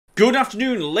Good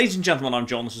afternoon, ladies and gentlemen, I'm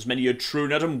John, this is Many a True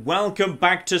Nerd, and welcome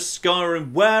back to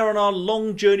Skyrim, where on our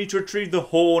long journey to retrieve the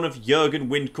horn of Jurgen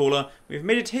Windcaller, we've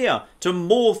made it here, to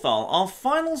Morthal, our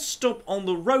final stop on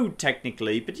the road,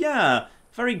 technically, but yeah,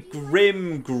 very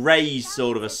grim, grey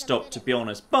sort of a stop, to be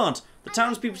honest, but the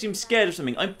townspeople seem scared of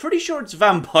something. I'm pretty sure it's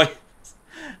vampires.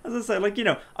 As I say, like, you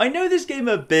know, I know this game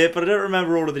a bit, but I don't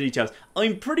remember all of the details.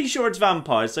 I'm pretty sure it's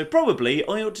vampires, so probably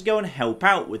I ought to go and help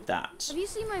out with that. Have you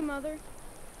seen my mother?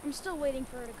 I'm still waiting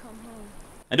for her to come home.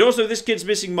 And also, this kid's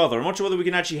missing mother. I'm not sure whether we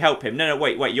can actually help him. No,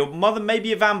 wait. Your mother may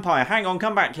be a vampire. Hang on,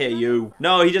 come back here, you.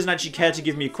 No, he doesn't actually care to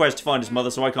give me a quest to find his mother,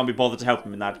 so I can't be bothered to help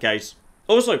him in that case.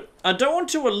 Also, I don't want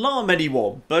to alarm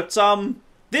anyone, but,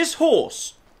 this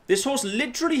horse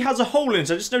literally has a hole in it.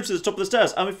 I just noticed at the top of the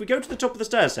stairs. If we go to the top of the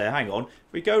stairs here, hang on.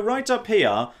 If we go right up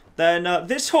here, then,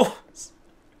 this horse...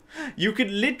 You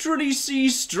can literally see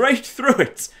straight through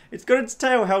it. It's got its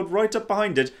tail held right up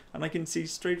behind it, and I can see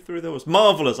straight through the horse.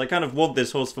 Marvellous. I kind of want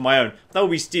this horse for my own. That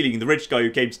would be stealing the rich guy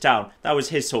who came to town. That was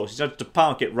his horse. He decided to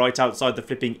park it right outside the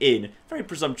flipping inn. Very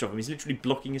presumptuous of him. He's literally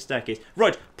blocking a staircase.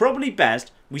 Right, probably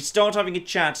best we start having a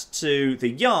chat to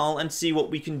the Jarl and see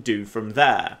what we can do from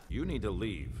there. You need to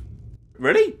leave.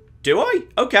 Really? Do I?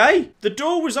 Okay. The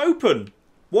door was open.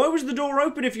 Why was the door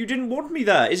open if you didn't want me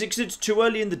there? Is it because it's too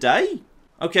early in the day?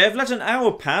 Okay, I've let an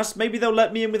hour pass. Maybe they'll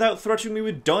let me in without threatening me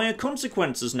with dire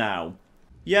consequences now.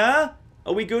 Yeah?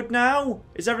 Are we good now?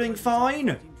 Is everything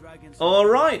fine?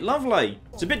 Alright, lovely.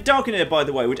 It's a bit dark in here, by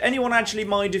the way. Would anyone actually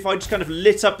mind if I just kind of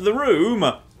lit up the room?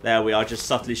 There we are, just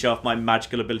subtly show off my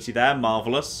magical ability there.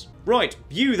 Marvellous. Right,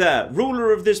 you there,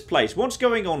 ruler of this place. What's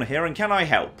going on here and can I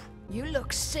help? You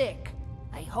look sick.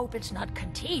 I hope it's not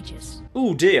contagious.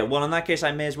 Oh dear, well in that case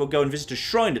I may as well go and visit a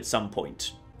shrine at some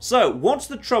point. So, what's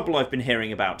the trouble I've been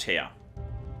hearing about here?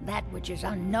 That which is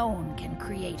unknown can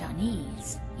create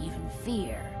unease, even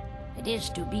fear. It is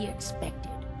to be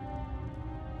expected.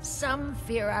 Some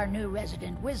fear our new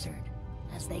resident wizard.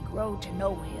 As they grow to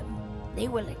know him, they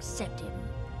will accept him.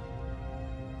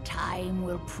 Time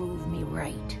will prove me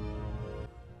right.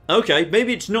 Okay,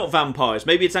 maybe it's not vampires.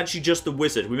 Maybe it's actually just the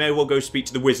wizard. We may well go speak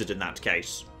to the wizard in that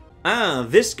case. Ah,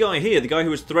 this guy here, the guy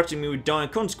who was threatening me with dire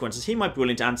consequences, he might be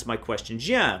willing to answer my questions.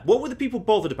 Yeah, what were the people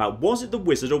bothered about? Was it the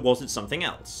wizard or was it something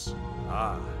else?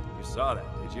 Ah, you saw that,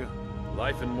 did you?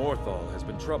 Life in Morthal has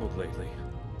been troubled lately.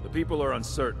 The people are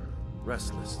uncertain,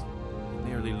 restless.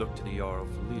 They nearly look to the Jarl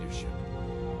for leadership.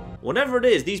 Whatever it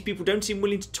is, these people don't seem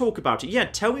willing to talk about it. Yeah,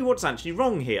 tell me what's actually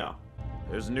wrong here.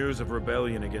 There's news of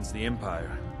rebellion against the Empire.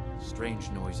 Strange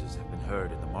noises have been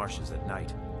heard in the marshes at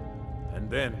night. And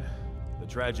then... the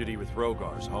tragedy with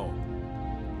Rogar's home.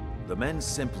 The men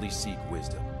simply seek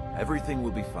wisdom. Everything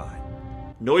will be fine.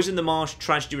 Noise in the marsh,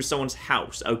 tragedy with someone's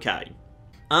house. Okay.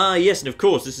 Ah, yes, and of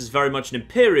course, this is very much an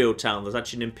Imperial town. There's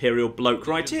actually an Imperial bloke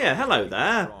right here. Hello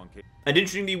there. And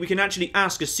interestingly, we can actually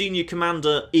ask a senior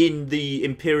commander in the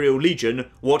Imperial Legion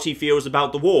what he feels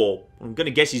about the war. I'm going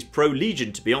to guess he's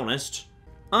pro-Legion, to be honest.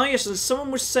 Ah, yes, and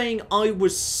someone was saying I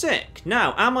was sick.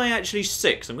 Now, am I actually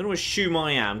sick? So I'm going to assume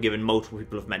I am, given multiple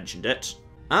people have mentioned it.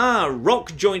 Ah,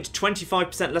 rock joint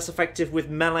 25% less effective with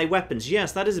melee weapons.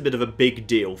 Yes, that is a bit of a big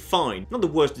deal. Fine. Not the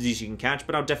worst disease you can catch,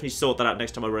 but I'll definitely sort that out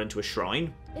next time I run into a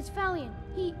shrine. It's Valiant.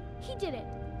 He did it.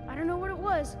 I don't know what it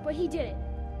was, but he did it.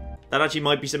 That actually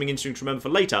might be something interesting to remember for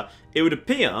later. It would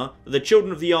appear that the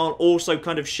children of the Jarl also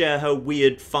kind of share her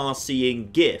weird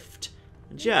far-seeing gift.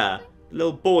 And yeah... the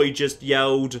little boy just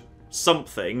yelled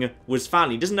something was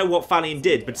Falion. Doesn't know what Falion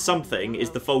did, but something is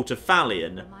the fault of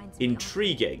Falion.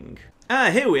 Intriguing. Ah,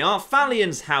 here we are.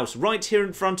 Falion's house, right here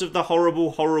in front of the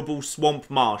horrible, horrible swamp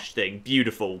marsh thing.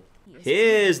 Beautiful.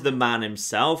 Here's the man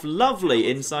himself. Lovely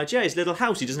inside. Yeah, his little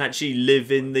house. He doesn't actually live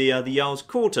in the Jarl's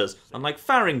quarters, unlike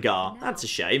Farengar. That's a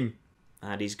shame.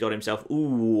 And he's got himself,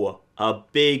 ooh, a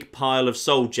big pile of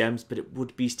soul gems, but it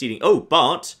would be stealing. Oh,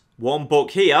 but one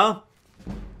book here.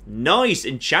 Nice!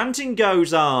 Enchanting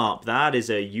goes up! That is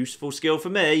a useful skill for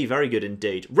me. Very good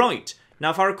indeed. Right. Now,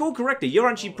 if I recall correctly, you're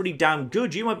actually pretty damn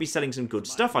good. You might be selling some good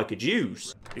stuff I could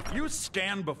use. If you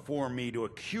stand before me to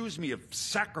accuse me of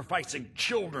sacrificing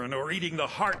children or eating the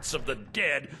hearts of the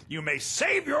dead, you may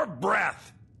save your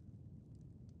breath!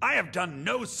 I have done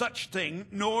no such thing,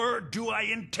 nor do I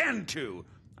intend to.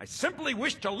 I simply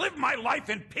wish to live my life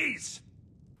in peace.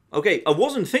 Okay, I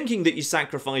wasn't thinking that you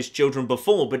sacrificed children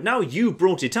before, but now you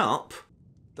brought it up.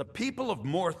 The people of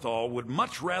Morthal would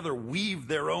much rather weave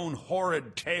their own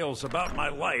horrid tales about my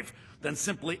life than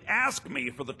simply ask me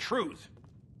for the truth.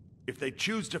 If they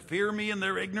choose to fear me in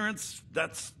their ignorance,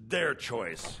 that's their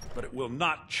choice. But it will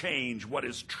not change what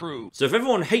is true. So if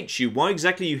everyone hates you, why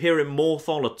exactly are you here in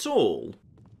Morthal at all?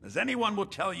 As anyone will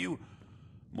tell you,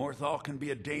 Morthal can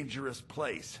be a dangerous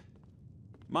place.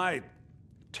 My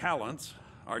talents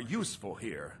are useful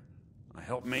here. I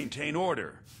help maintain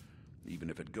order, even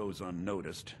if it goes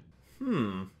unnoticed.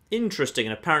 Interesting,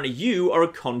 and apparently you are a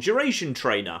conjuration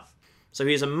trainer. So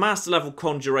he is a master level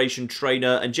conjuration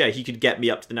trainer, and yeah, he could get me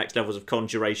up to the next levels of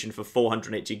conjuration for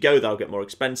 480 go. That'll get more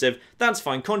expensive. That's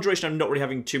fine. Conjuration, I'm not really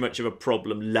having too much of a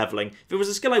problem leveling. If it was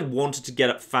a skill I wanted to get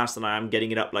up faster than I am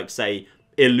getting it up, like, say,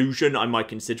 illusion, I might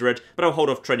consider it, but I'll hold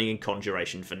off training in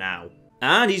conjuration for now.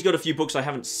 And he's got a few books I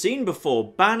haven't seen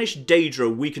before. Banish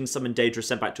Daedra, Weaken Summon Daedra,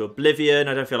 Sent Back to Oblivion.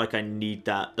 I don't feel like I need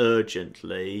that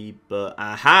urgently, but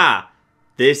aha!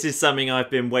 This is something I've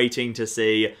been waiting to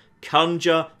see.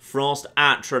 Conjure Frost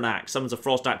Atronach. Summons a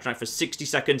Frost Atronach for 60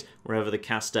 seconds wherever the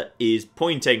caster is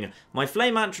pointing. My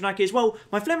Flame Atronach is, well,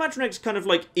 my Flame Atronach is kind of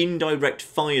like indirect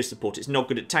fire support. It's not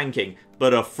good at tanking.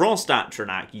 But a Frost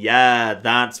Atronach, yeah,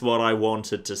 that's what I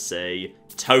wanted to see.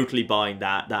 Totally buying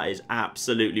that. That is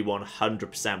absolutely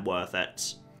 100% worth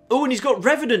it. Oh, and he's got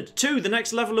Revenant too, the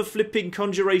next level of flipping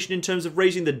conjuration in terms of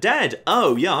raising the dead.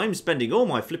 Oh, yeah, I'm spending all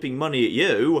my flipping money at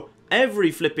you.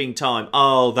 Every flipping time.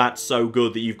 Oh, that's so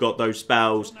good that you've got those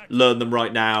spells. Learn them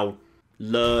right now.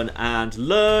 Learn,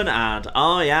 and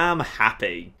I am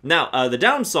happy. Now, the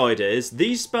downside is,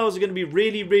 these spells are going to be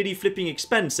really, really flipping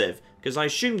expensive, because I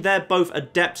assume they're both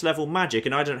Adept level magic,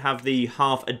 and I don't have the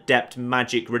half-Adept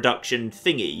magic reduction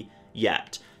thingy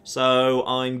yet. So,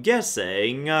 I'm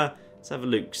guessing... let's have a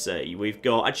look, see. We've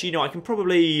got... Actually, no, I can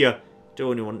probably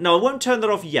do anyone... No, I won't turn that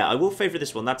off yet. I will favour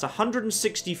this one. That's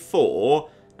 164...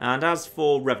 And as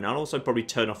for Revenant, I'll also probably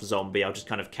turn off Zombie. I'll just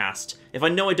kind of cast... If I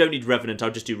know I don't need Revenant,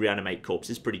 I'll just do Reanimate Corpse.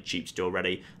 It's pretty cheap still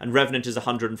already. And Revenant is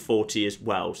 140 as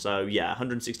well. So, yeah,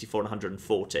 164 and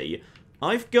 140.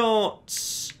 I've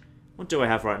got... What do I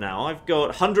have right now? I've got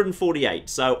 148.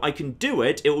 So I can do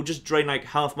it. It will just drain like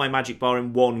half my magic bar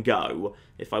in one go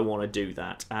if I want to do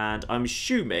that. And I'm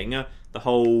assuming... The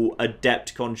whole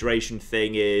Adept Conjuration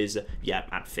thing is, yeah,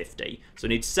 at 50. So I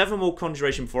need 7 more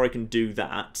Conjuration before I can do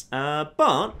that.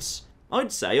 But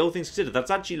I'd say, all things considered,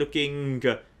 that's actually looking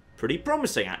pretty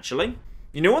promising, actually.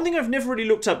 You know, one thing I've never really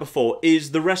looked at before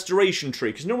is the Restoration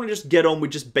Tree, because normally I just get on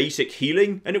with just basic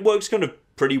healing, and it works kind of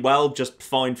pretty well, just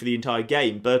fine for the entire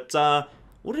game. But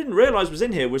what I didn't realise was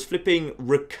in here was flipping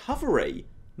Recovery.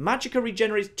 Magicka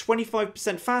regenerates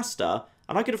 25% faster,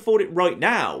 and I could afford it right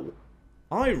now.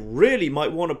 I really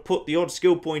might want to put the odd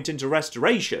skill point into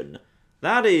Restoration.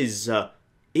 That is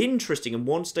interesting. And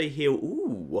once they heal...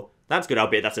 Ooh, that's good.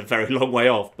 Albeit that's a very long way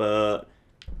off, but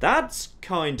that's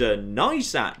kind of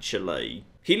nice, actually.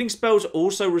 Healing spells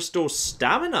also restore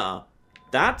stamina.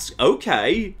 That's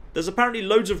okay. There's apparently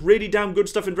loads of really damn good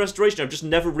stuff in Restoration I've just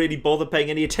never really bothered paying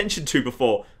any attention to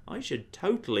before. I should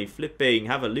totally flipping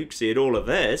have a look-see at all of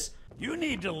this. You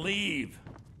need to leave.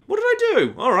 What did I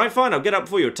do? Alright, fine, I'll get up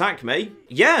before you attack me.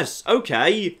 Yes,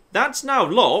 okay. That's now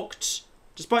locked.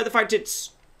 Despite the fact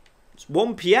it's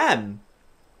 1 PM.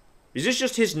 Is this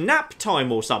just his nap time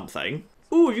or something?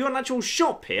 Ooh, have you got an actual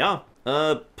shop here?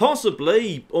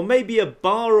 Possibly. Or maybe a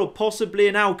bar or possibly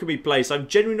an alchemy place. I'm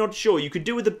genuinely not sure. You could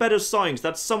do with a better signs.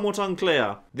 That's somewhat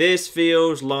unclear. This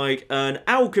feels like an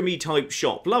alchemy type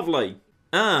shop. Lovely.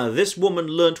 Ah, this woman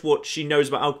learnt what she knows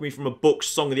about alchemy from a book,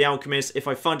 Song of the Alchemist. If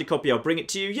I find a copy, I'll bring it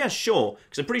to you. Yes, sure.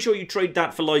 Because I'm pretty sure you trade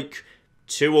that for like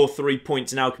 2 or 3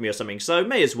 points in alchemy or something. So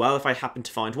may as well if I happen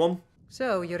to find one.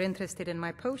 So, you're interested in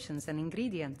my potions and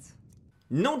ingredients?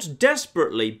 Not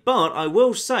desperately, but I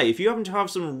will say, if you happen to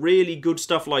have some really good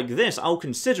stuff like this, I'll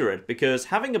consider it. Because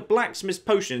having a blacksmith's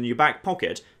potion in your back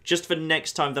pocket, just for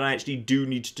next time that I actually do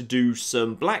need to do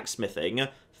some blacksmithing...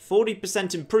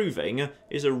 40% improving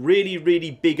is a really, really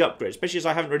big upgrade, especially as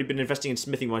I haven't really been investing in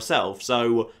smithing myself,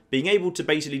 so being able to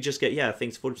basically just get, yeah,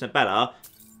 things 40% better,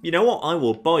 you know what, I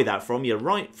will buy that from you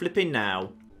right flipping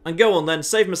now. And go on then,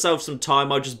 save myself some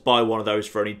time, I'll just buy one of those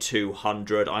for only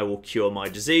 200, I will cure my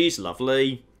disease,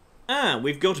 lovely. And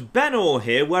we've got Benor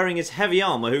here wearing his heavy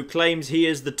armour who claims he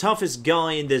is the toughest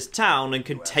guy in this town and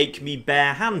can take me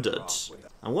barehanded.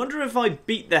 I wonder if I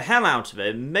beat the hell out of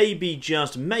him, maybe,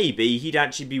 just maybe, he'd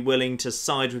actually be willing to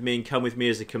side with me and come with me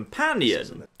as a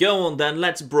companion. Go on then,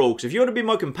 let's brawl, because if you want to be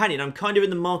my companion, I'm kind of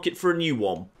in the market for a new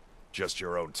one. Just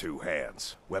your own 2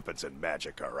 hands. Weapons and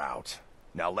magic are out.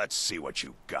 Now let's see what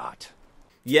you got.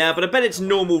 Yeah, but I bet its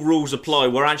normal rules apply,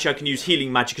 where actually I can use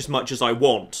healing magic as much as I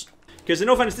want. Because in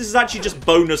all fairness, this is actually just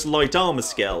bonus light armor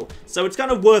skill. So it's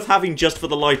kind of worth having just for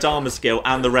the light armor skill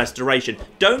and the restoration.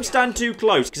 Don't stand too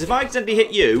close, because if I accidentally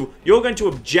hit you, you're going to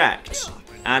object.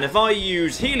 And if I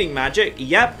use healing magic,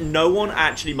 yep, no one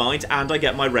actually minds, and I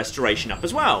get my restoration up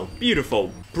as well.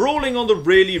 Beautiful. Brawling on the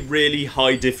really, really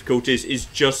high difficulties is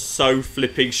just so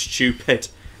flipping stupid.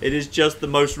 It is just the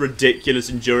most ridiculous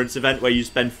endurance event where you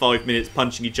spend 5 minutes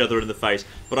punching each other in the face.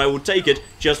 But I will take it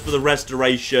just for the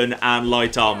restoration and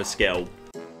light armor skill.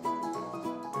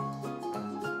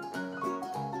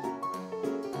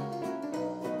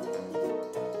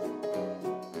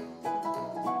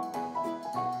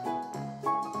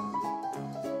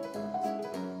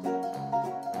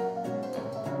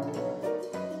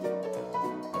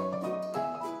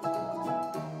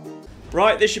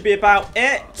 Right, this should be about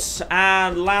it.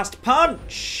 And last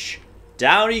punch.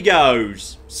 Down he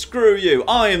goes. Screw you.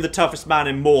 I am the toughest man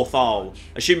in Morthal.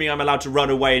 Assuming I'm allowed to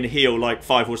run away and heal like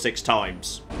 5 or 6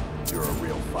 times. You're a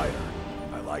real fighter.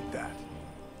 I like that.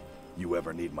 You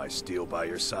ever need my steel by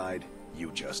your side,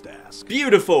 you just ask.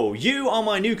 Beautiful. You are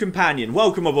my new companion.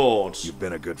 Welcome aboard. You've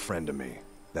been a good friend to me.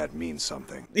 That means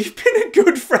something. You've been a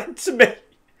good friend to me.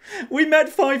 We met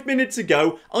 5 minutes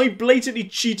ago, I blatantly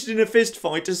cheated in a fist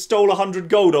fight and stole 100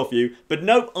 gold off you, but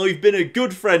nope, I've been a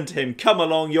good friend to him. Come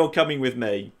along, you're coming with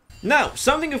me. Now,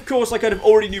 something of course I kind of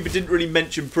already knew but didn't really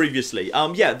mention previously.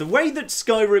 Yeah, the way that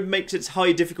Skyrim makes its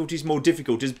high difficulties more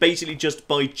difficult is basically just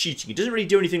by cheating. It doesn't really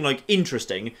do anything like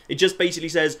interesting. It just basically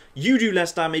says, you do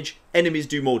less damage, enemies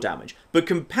do more damage. But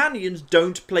companions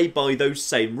don't play by those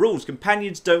same rules.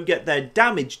 Companions don't get their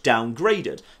damage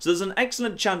downgraded. So there's an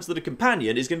excellent chance that a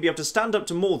companion is going to be able to stand up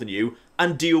to more than you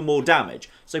and deal more damage.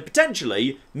 So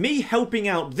potentially, me helping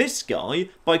out this guy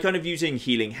by kind of using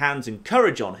healing hands and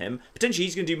courage on him, potentially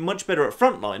he's going to do much better at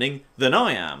frontlining than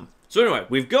I am. So anyway,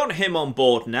 we've got him on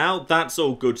board now. That's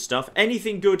all good stuff.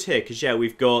 Anything good here? Because yeah,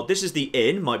 we've got, this is the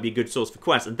inn, might be a good source for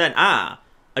quests. And then, a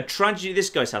tragedy at this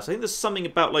guy's house. I think there's something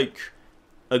about like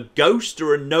a ghost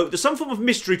or a note. There's some form of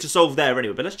mystery to solve there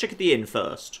anyway, but let's check at the inn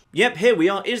first. Yep, here we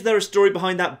are. Is there a story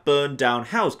behind that burned down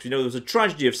house? Because you know there was a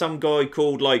tragedy of some guy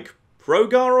called like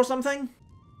Hrogar or something?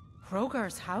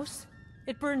 Hrogar's house?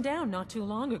 It burned down not too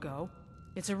long ago.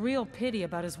 It's a real pity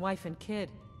about his wife and kid.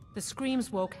 The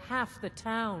screams woke half the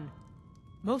town.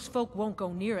 Most folk won't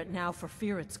go near it now for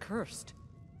fear it's cursed.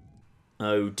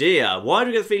 Oh dear, why do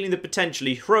I get the feeling that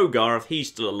potentially Hrogar, if he's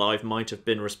still alive, might have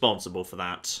been responsible for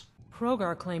that?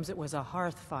 Hrogar claims it was a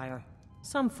hearth fire.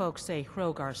 Some folks say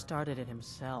Hrogar started it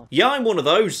himself. Yeah, I'm one of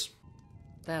those.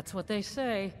 That's what they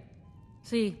say.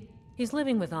 See, he's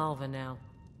living with Alva now.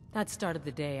 That started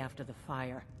the day after the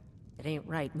fire. It ain't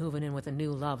right moving in with a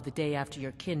new love the day after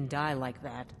your kin die like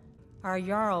that. Our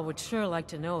Jarl would sure like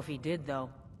to know if he did,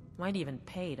 though. Might even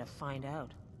pay to find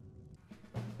out.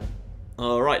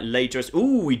 Alright, later.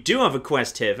 Ooh, we do have a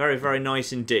quest here. Very, very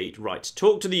nice indeed. Right,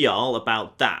 talk to the Jarl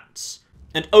about that.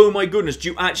 And oh my goodness, do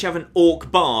you actually have an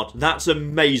orc bard? That's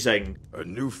amazing. A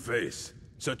new face.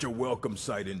 Such a welcome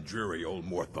sight in dreary old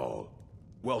Morthal.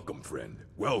 Welcome, friend.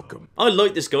 Welcome. I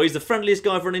like this guy. He's the friendliest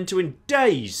guy I've run into in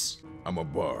days. I'm a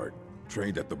bard,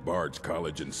 trained at the Bard's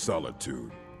College in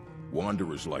Solitude.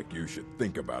 Wanderers like you should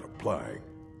think about applying.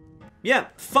 Yeah,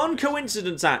 fun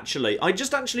coincidence actually. I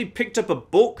just actually picked up a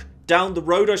book down the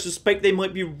road I suspect they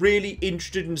might be really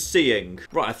interested in seeing.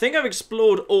 Right, I think I've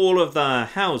explored all of their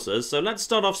houses, so let's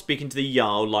start off speaking to the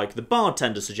Jarl like the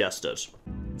bartender suggested.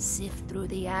 Sift through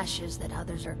the ashes that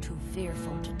others are too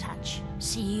fearful to touch.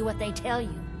 See what they tell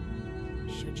you.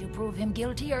 Should you prove him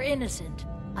guilty or innocent,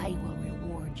 I will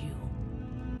reward you.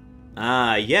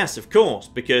 Ah, yes, of course,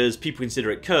 because people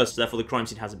consider it cursed, therefore the crime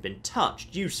scene hasn't been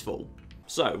touched. Useful.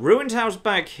 So, ruined house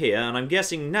back here, and I'm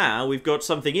guessing now we've got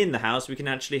something in the house we can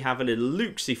actually have a little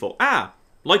look-see for. Ah,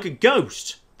 like a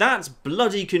ghost. That's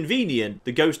bloody convenient.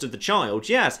 The ghost of the child.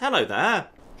 Yes, hello there.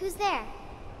 Who's there?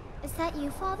 Is that you,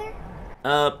 Father?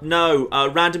 No, a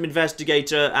random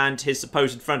investigator and his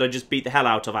supposed friend I just beat the hell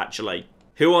out of, actually.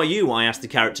 Who are you? I asked the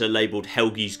character labelled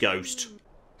Helgi's ghost.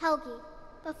 Helgi.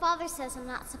 But Father says I'm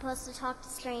not supposed to talk to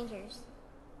strangers.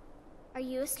 Are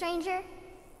you a stranger?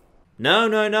 No,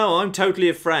 I'm totally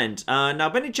a friend. Now,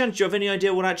 by any chance, do you have any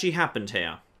idea what actually happened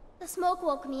here? The smoke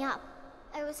woke me up.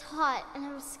 I was hot and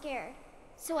I was scared,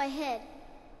 so I hid.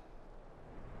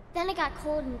 Then it got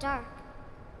cold and dark.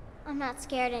 I'm not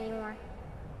scared anymore.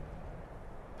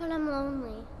 But I'm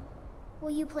lonely. Will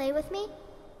you play with me?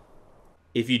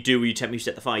 If you do, will you tempt me to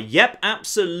set the fire? Yep,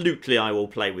 absolutely I will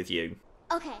play with you.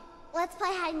 Okay, let's play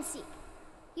hide and seek.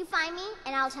 You find me,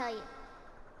 and I'll tell you.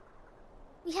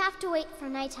 We have to wait for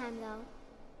nighttime, though.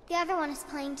 The other one is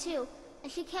playing too,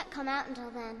 and she can't come out until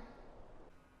then.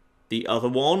 The other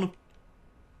one?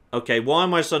 Okay, why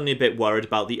am I suddenly a bit worried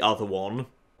about the other one?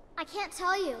 I can't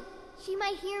tell you. She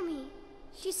might hear me.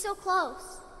 She's so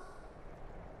close.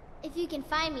 If you can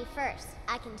find me first,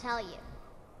 I can tell you.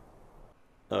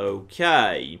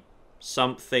 Okay.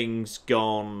 something's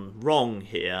gone wrong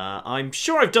here. I'm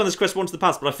sure I've done this quest once in the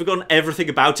past, but I've forgotten everything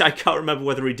about it. I can't remember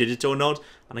whether he did it or not,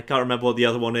 and I can't remember what the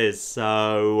other one is.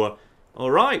 So,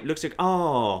 alright, looks like...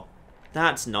 Oh,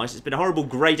 that's nice. It's been a horrible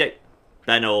grey day.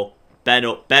 Benor. There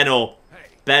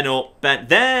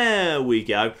we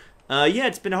go. Yeah,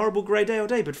 it's been a horrible grey day all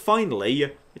day, but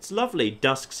finally, it's lovely.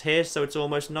 Dusk's here, so it's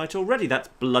almost night already. That's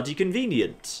bloody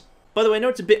convenient. By the way, I know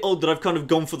it's a bit odd that I've kind of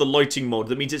gone for the lighting mod.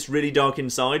 That means it's really dark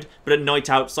inside, but at night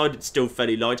outside it's still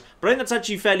fairly light. But I think that's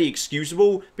actually fairly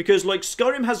excusable, because, like,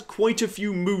 Skyrim has quite a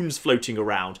few moons floating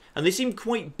around, and they seem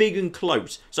quite big and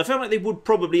close. So I felt like they would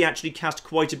probably actually cast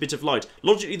quite a bit of light.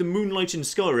 Logically, the moonlight in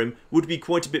Skyrim would be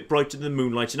quite a bit brighter than the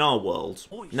moonlight in our world.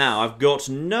 Now, I've got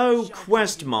no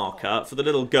quest marker for the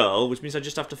little girl, which means I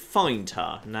just have to find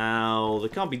her. Now, there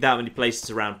can't be that many places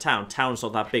around town. Town's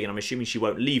not that big, and I'm assuming she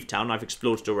won't leave town. I've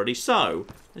explored it already. So,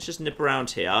 let's just nip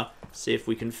around here, see if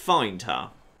we can find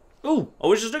her. Oh, I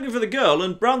was just looking for the girl,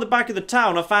 and round the back of the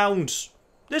town I found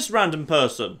this random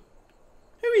person.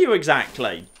 Who are you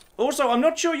exactly? Also, I'm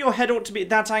not sure your head ought to be at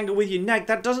that angle with your neck.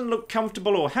 That doesn't look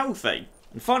comfortable or healthy.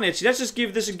 And finally, actually, let's just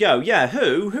give this a go. Yeah,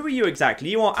 who? Who are you exactly?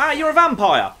 You are... Ah, you're a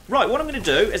vampire. Right, what I'm going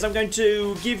to do is I'm going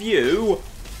to give you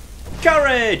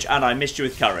courage. And I missed you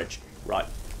with courage. Right.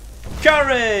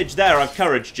 Courage! There, I've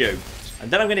couraged you. And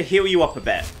then I'm going to heal you up a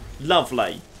bit.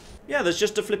 Lovely. Yeah, there's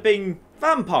just a flipping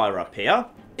vampire up here.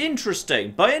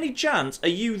 Interesting. By any chance, are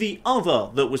you the other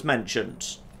that was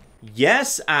mentioned?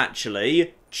 Yes,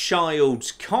 actually.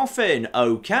 Child's coffin.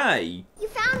 Okay. You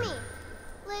found me.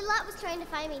 Layla was trying to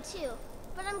find me too,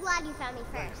 but I'm glad you found me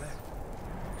first.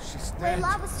 She's dead.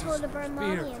 Layla was told to burn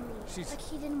Mommy Speared. and me, but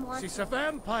he didn't want She's to. a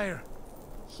vampire.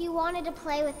 He wanted to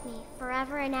play with me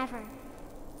forever and ever.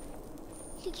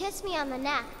 He kissed me on the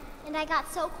neck, and I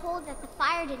got so cold that the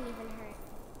fire didn't even hurt.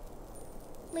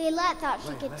 Layla thought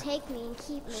she could take me and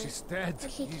keep me, She's dead.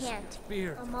 but she He's can't.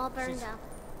 speared. I'm all burned up.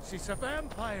 She's a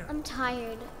vampire. I'm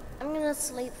tired. I'm gonna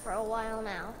sleep for a while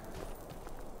now.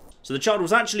 So the child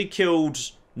was actually killed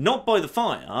not by the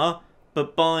fire,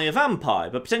 but by a vampire.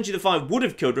 But potentially the fire would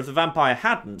have killed her if the vampire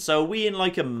hadn't. So are we in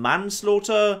like a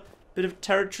manslaughter bit of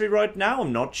territory right now?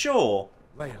 I'm not sure.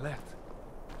 Layla.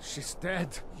 She's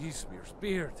dead. He's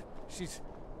speared.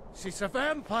 She's a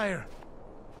vampire.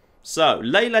 So,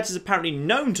 Laylet is apparently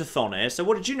known to Thonir, so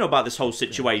what did you know about this whole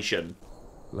situation?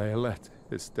 Layla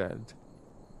is dead.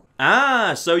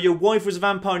 Ah, so your wife was a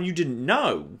vampire and you didn't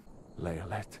know?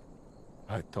 Layla.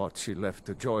 I thought she left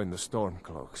to join the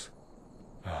Stormcloaks.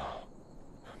 Oh,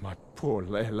 my poor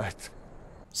Layla.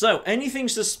 So, anything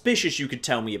suspicious you could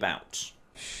tell me about?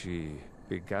 She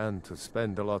began to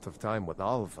spend a lot of time with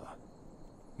Alva.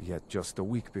 Yet just a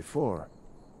week before,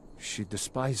 she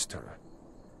despised her.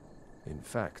 In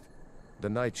fact, the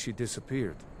night she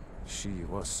disappeared, she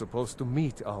was supposed to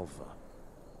meet Alva.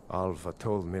 Alva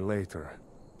told me later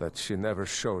that she never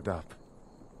showed up.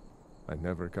 I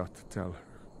never got to tell her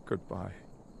goodbye.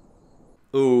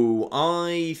 Ooh,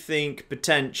 I think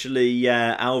potentially,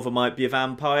 yeah, Alva might be a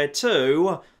vampire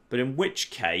too. But in which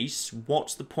case,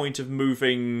 what's the point of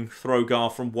moving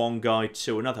Throgar from one guy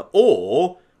to another?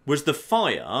 Or was the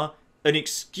fire an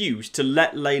excuse to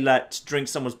let Laylet drink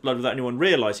someone's blood without anyone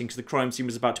realising because the crime scene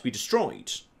was about to be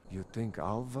destroyed? You think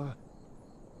Alva?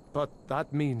 But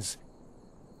that means...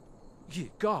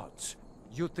 Ye gods,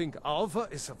 you think Alva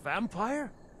is a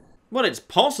vampire? Well, it's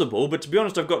possible, but to be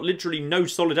honest, I've got literally no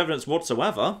solid evidence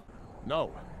whatsoever.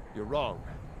 No, you're wrong.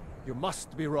 You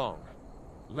must be wrong.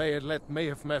 Laylet may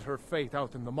have met her fate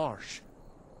out in the marsh.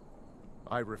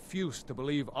 I refuse to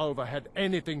believe Alva had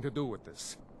anything to do with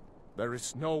this. There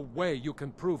is no way you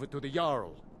can prove it to the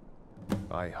Jarl.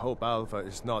 I hope Alva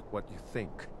is not what you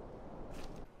think.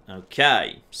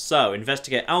 Okay, so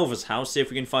investigate Alva's house, see if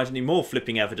we can find any more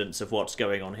flipping evidence of what's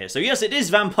going on here. So yes, it is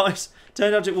vampires.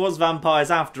 Turned out it was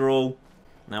vampires after all.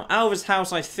 Now, Alva's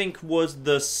house, I think, was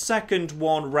the second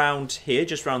one round here,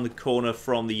 just round the corner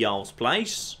from the Jarl's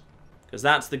place. Because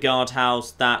that's the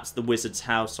guardhouse, that's the wizard's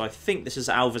house, so I think this is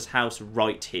Alva's house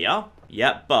right here.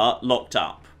 Yep, but locked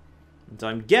up. And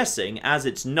I'm guessing, as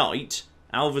it's night,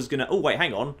 Alva's gonna... Oh, wait,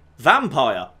 hang on.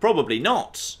 Vampire! Probably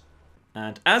not.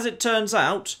 And as it turns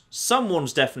out,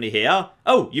 someone's definitely here.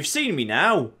 Oh, you've seen me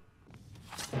now.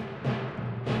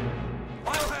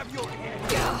 I'll have your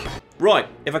head. Right,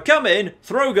 if I come in,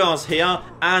 Throgar's here,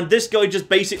 and this guy just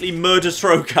basically murders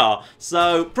Throgar.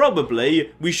 So,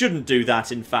 probably, we shouldn't do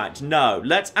that, in fact. No,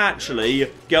 let's actually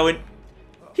go in...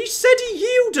 He said he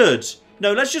yielded!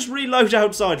 No, let's just reload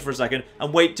outside for a second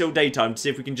and wait till daytime to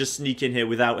see if we can just sneak in here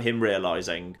without him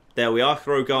realising. There we are,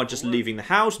 Throgar just leaving the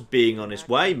house, being on his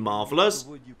way, marvellous.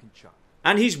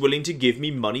 And he's willing to give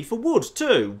me money for wood,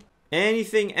 too.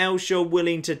 Anything else you're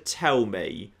willing to tell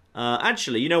me?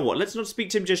 Actually, you know what? Let's not speak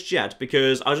to him just yet,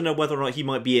 because I don't know whether or not he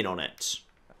might be in on it.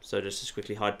 So just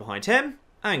quickly hide behind him,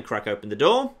 and crack open the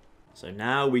door. So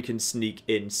now we can sneak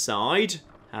inside,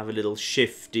 have a little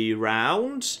shifty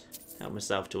round, help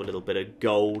myself to a little bit of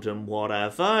gold and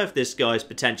whatever. If this guy's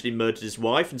potentially murdered his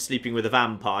wife and sleeping with a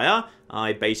vampire,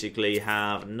 I basically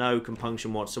have no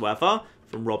compunction whatsoever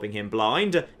from robbing him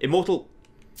blind. Immortal...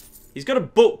 He's got a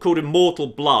book called Immortal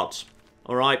Blood.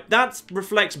 Alright, that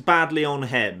reflects badly on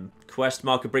him. Quest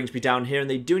marker brings me down here, and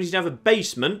they do need to have a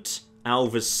basement.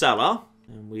 Alva's cellar.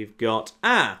 And we've got...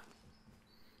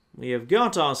 we have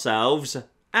got ourselves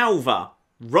Alva,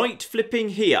 right flipping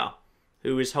here,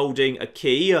 who is holding a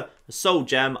key, a soul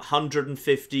gem,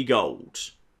 150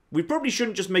 gold. We probably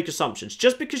shouldn't just make assumptions.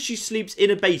 Just because she sleeps in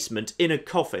a basement, in a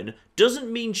coffin,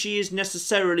 doesn't mean she is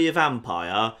necessarily a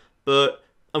vampire, but...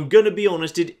 I'm going to be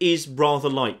honest, it is rather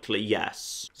likely,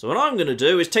 yes. So what I'm going to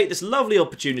do is take this lovely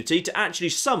opportunity to actually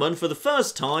summon, for the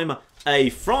first time,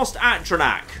 a Frost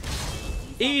Atronach.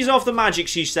 Ease off the magic,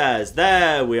 she says.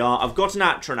 There we are. I've got an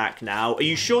Atronach now. Are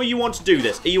you sure you want to do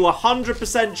this? Are you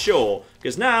 100% sure?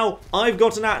 Because now, I've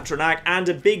got an Atronach and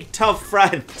a big tough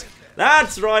friend.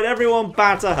 That's right, everyone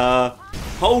batter her.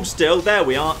 Hold still, there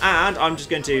we are. And I'm just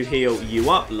going to heal you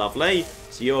up, lovely.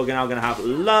 So you're now going to have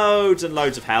loads and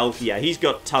loads of health. Yeah, he's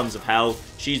got tons of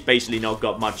health. She's basically not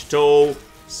got much at all.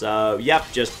 So, yep,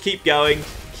 just keep going.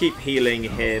 Keep healing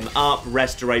him up.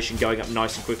 Restoration going up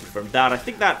nice and quickly from that. I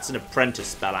think that's an apprentice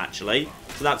spell, actually.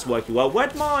 So that's working well.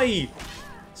 Where'd my...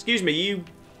 Excuse me, you...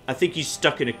 I think he's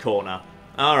stuck in a corner.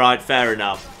 Alright, fair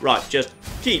enough. Right, just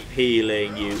keep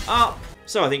healing you up.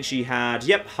 So I think she had,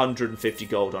 yep, 150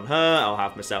 gold on her. I'll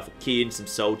have myself a key and some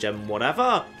soul gem and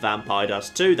whatever. Vampire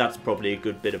dust too. That's probably a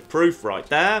good bit of proof right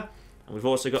there. And we've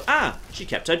also got, she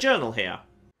kept her journal here.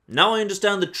 Now I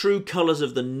understand the true colours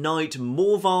of the night.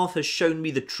 Morthal has shown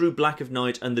me the true black of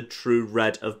night and the true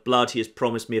red of blood. He has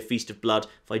promised me a feast of blood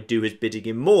if I do his bidding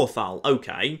in Morthal.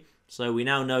 Okay, so we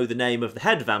now know the name of the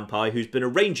head vampire who's been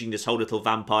arranging this whole little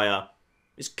vampire...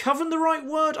 Is coven the right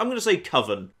word? I'm going to say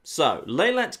coven. So,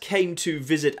 Laylet came to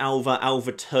visit Alva.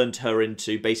 Alva turned her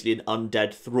into basically an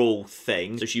undead thrall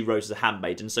thing. So she rose as a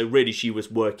handmaiden. So really she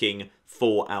was working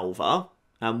for Alva.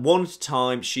 And one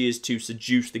time she is to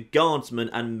seduce the guardsmen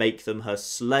and make them her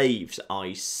slaves.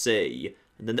 I see.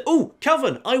 And then, oh,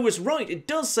 coven! I was right, it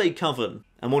does say coven.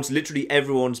 And once literally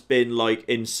everyone's been, like,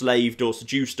 enslaved or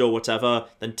seduced or whatever,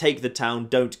 then take the town,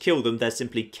 don't kill them, they're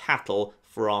simply cattle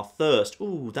for our thirst.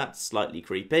 Ooh, that's slightly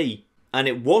creepy. And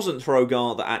it wasn't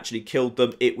Hrogar that actually killed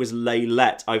them, it was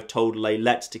Laylet. I've told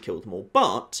Laylet to kill them all.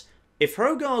 But, if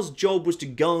Hrogar's job was to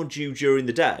guard you during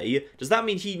the day, does that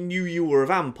mean he knew you were a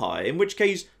vampire? In which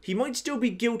case, he might still be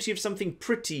guilty of something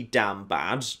pretty damn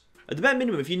bad. At the bare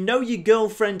minimum, if you know your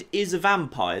girlfriend is a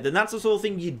vampire, then that's the sort of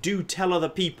thing you do tell other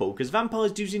people, because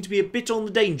vampires do seem to be a bit on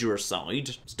the dangerous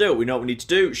side. Still, we know what we need to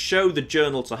do. Show the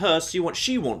journal to her, see what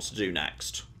she wants to do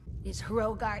next. Is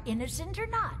Hrogar innocent or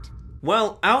not?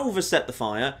 Well, Alva set the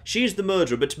fire, she's the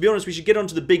murderer, but to be honest, we should get on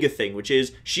to the bigger thing, which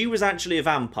is, she was actually a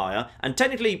vampire, and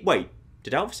technically, wait,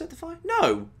 did Alva set the fire?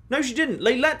 No! No, she didn't.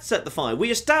 Laylet set the fire.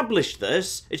 We established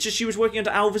this. It's just she was working under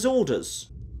Alva's orders.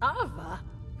 Alva?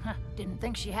 Didn't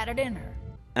think she had it in her.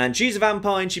 And she's a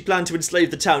vampire and she planned to enslave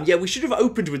the town. Yeah, we should have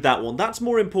opened with that one. That's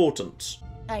more important.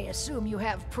 I assume you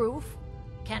have proof?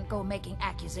 Can't go making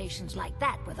accusations like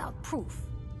that without proof.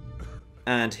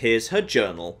 And here's her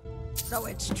journal. So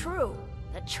it's true,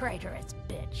 the traitorous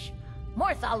bitch.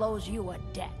 Morthal owes you a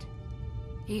debt.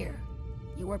 Here,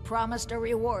 you were promised a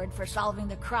reward for solving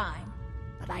the crime,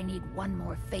 but I need one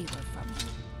more favor from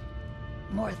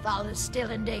you. Morthal is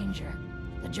still in danger.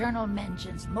 The journal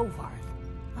mentions Movarth,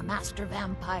 a master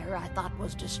vampire I thought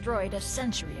was destroyed a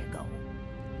century ago.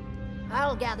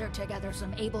 I'll gather together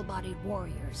some able-bodied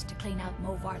warriors to clean out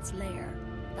Movarth's lair.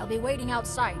 They'll be waiting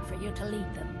outside for you to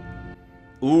lead them.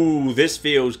 Ooh, this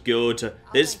feels good.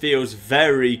 This feels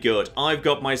very good. I've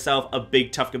got myself a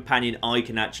big tough companion I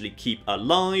can actually keep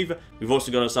alive. We've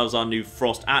also got ourselves our new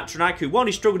Frost Atronach, who while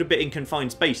he struggled a bit in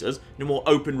confined spaces, in a more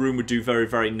open room would do very,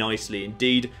 very nicely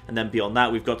indeed. And then beyond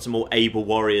that, we've got some more able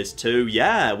warriors too.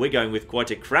 Yeah, we're going with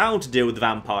quite a crowd to deal with the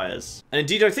vampires. And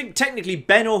indeed, I think technically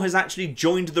Benor has actually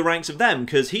joined the ranks of them,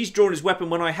 because he's drawn his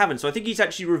weapon when I haven't. So I think he's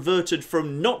actually reverted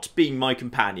from not being my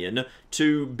companion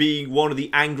to being one of the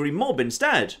angry mob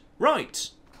instead. Right.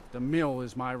 The mill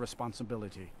is my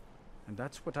responsibility. And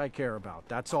that's what I care about.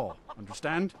 That's all.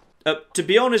 Understand? To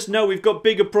be honest, no, we've got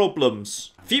bigger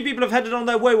problems. A few people have headed on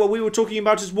their way while we were talking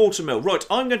about his watermill. Right,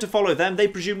 I'm going to follow them. They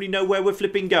presumably know where we're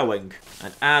flipping going.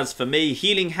 And as for me,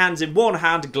 healing hands in one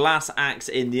hand, glass axe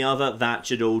in the other, that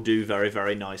should all do very,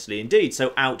 very nicely indeed.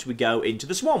 So out we go into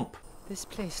the swamp. This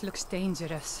place looks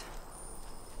dangerous.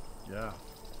 Yeah,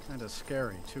 kinda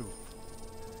scary too.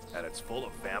 And it's full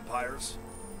of vampires?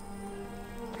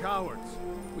 Cowards!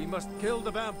 We must kill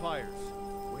the vampires.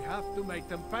 We have to make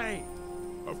them pay.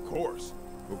 Of course.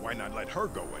 But why not let her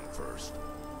go in first?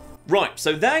 Right,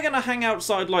 so they're going to hang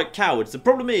outside like cowards. The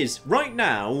problem is, right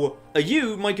now, are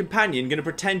you, my companion, going to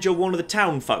pretend you're one of the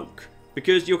town folk?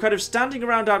 Because you're kind of standing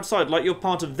around outside like you're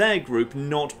part of their group,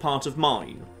 not part of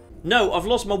mine. No, I've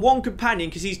lost my one companion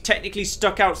because he's technically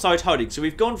stuck outside hiding. So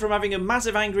we've gone from having a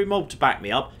massive angry mob to back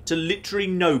me up to literally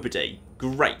nobody.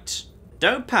 Great.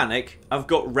 Don't panic. I've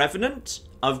got Revenant.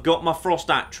 I've got my Frost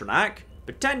Atronach.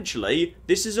 Potentially,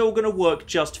 this is all going to work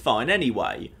just fine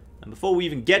anyway. And before we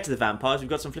even get to the vampires, we've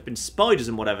got some flipping spiders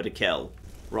and whatever to kill.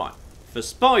 Right. For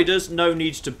spiders, no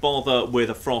need to bother with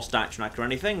a Frost Atronach or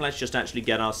anything. Let's just actually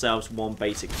get ourselves one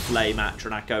basic Flame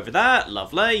Atronach over there.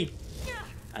 Lovely.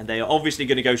 And they are obviously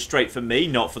going to go straight for me,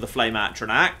 not for the Flame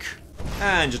Atronach.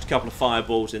 And just a couple of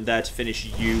fireballs in there to finish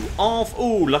you off.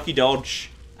 Ooh, lucky dodge.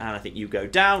 And I think you go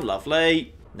down.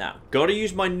 Lovely. Now, got to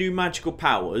use my new magical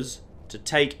powers to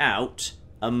take out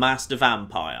a master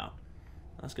vampire.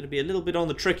 That's going to be a little bit on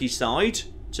the tricky side,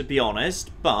 to be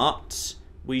honest, but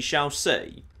we shall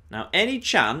see. Now, any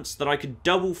chance that I could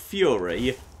double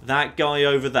fury that guy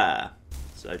over there?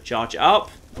 So, charge it up,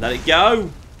 let it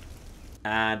go,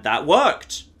 and that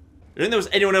worked. I don't think there was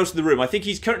anyone else in the room. I think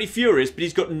he's currently furious, but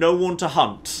he's got no one to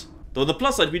hunt. Though on the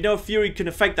plus side, we know if fury can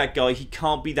affect that guy, he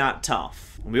can't be that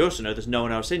tough. And we also know there's no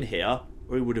one else in here,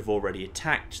 or he would have already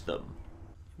attacked them.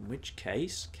 In which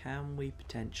case, can we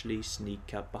potentially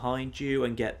sneak up behind you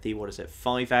and get the,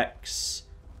 5x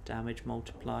damage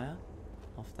multiplier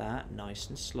off that? Nice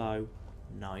and slow,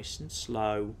 nice and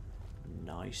slow,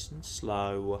 nice and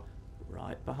slow.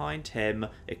 Right behind him.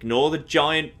 Ignore the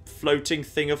giant floating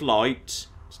thing of light.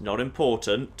 It's not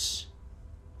important.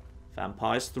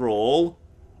 Vampire's Thrall.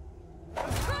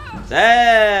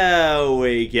 There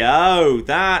we go.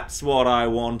 That's what I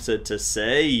wanted to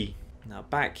see. Now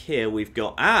back here we've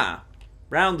got,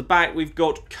 round the back we've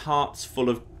got carts full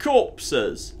of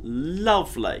corpses.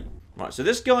 Lovely. Right, so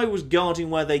this guy was guarding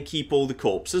where they keep all the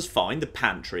corpses. Fine, the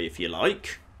pantry if you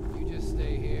like. You just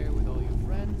stay here with all your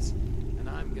friends, and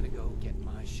I'm gonna go get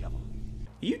my shovel.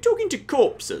 Are you talking to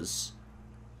corpses?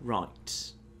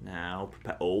 Right. Now,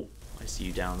 prepare. Oh, I see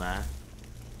you down there.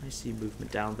 I see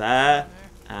movement down there.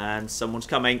 And someone's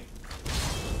coming.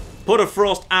 Put a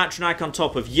Frost Atronach on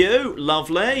top of you.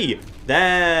 Lovely.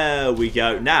 There we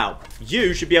go. Now,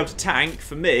 you should be able to tank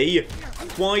for me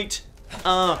quite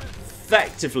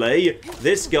effectively.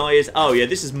 This guy is... Oh, yeah,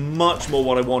 this is much more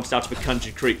what I wanted out of a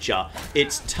conjured creature.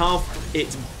 It's tough.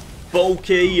 It's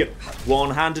bulky.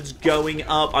 One-handed going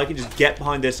up. I can just get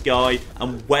behind this guy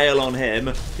and wail on him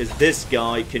because this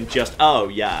guy can just... Oh,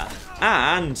 yeah.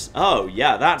 And... Oh,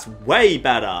 yeah, that's way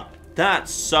better.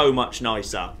 That's so much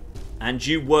nicer. And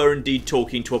you were indeed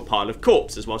talking to a pile of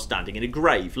corpses while standing in a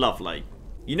grave. Lovely.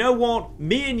 You know what?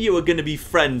 Me and you are going to be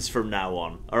friends from now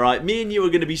on. Alright? Me and you are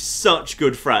going to be such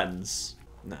good friends.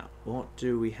 Now, what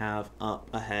do we have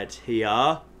up ahead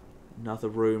here? Another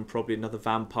room, probably another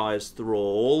vampire's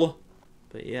thrall.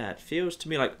 But yeah, it feels to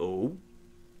me like... Oh.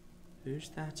 Who's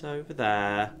that over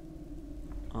there?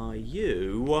 Are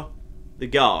you the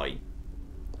guy?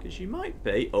 Because you might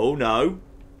be. Oh, no.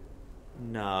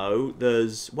 No,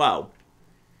 there's... Well,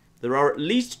 there are at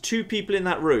least 2 people in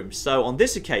that room. So on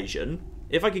this occasion,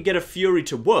 if I could get a Fury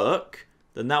to work,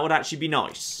 then that would actually be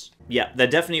nice. Yeah, they're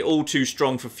definitely all too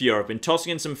strong for Fury. I've been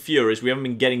tossing in some Furies. We haven't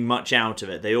been getting much out of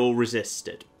it. They all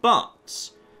resisted. But,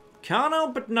 can't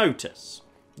help but notice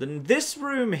that in this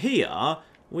room here,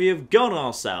 we have got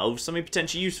ourselves something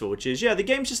potentially useful, which is, yeah, the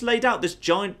game's just laid out this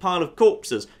giant pile of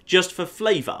corpses just for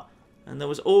flavour. And there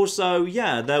was also,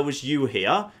 yeah, there was you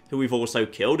here, who we've also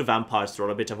killed. A vampire's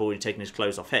thrall, a bit I've already taken his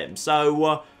clothes off him.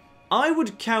 So, I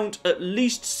would count at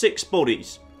least 6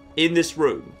 bodies in this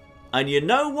room. And you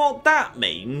know what that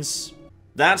means?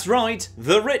 That's right,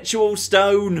 the ritual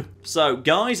stone. So,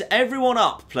 guys, everyone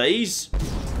up, please.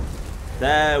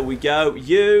 There we go.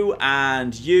 You,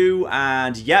 and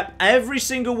yep, every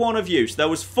single one of you. So, there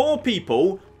was 4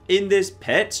 people in this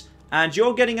pit. And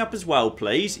you're getting up as well,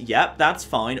 please. Yep, that's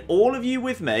fine. All of you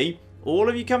with me. All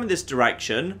of you come in this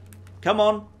direction. Come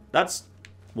on. That's...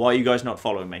 Why are you guys not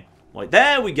following me? Right,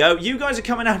 there we go. You guys are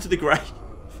coming out of the grave.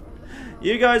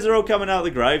 You guys are all coming out of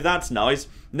the grave. That's nice.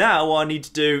 Now what I need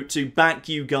to do to back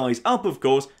you guys up, of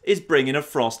course, is bring in a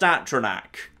Frost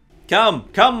Atronach.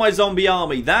 Come, my zombie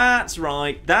army. That's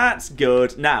right. That's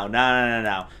good.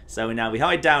 Now. So now we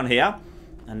hide down here.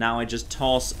 And now I just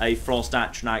toss a Frost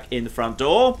Atronach in the front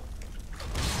door.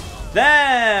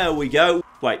 There we go.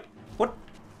 Wait, what?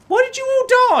 Why did you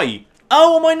all die?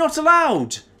 Oh, am I not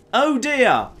allowed? Oh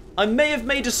dear. I may have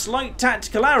made a slight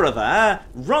tactical error there.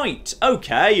 Right,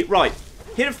 okay, right.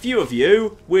 Hit a few of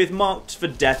you with Marked for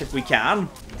Death if we can.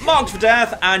 Marked for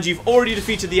Death, and you've already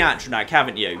defeated the Atronach,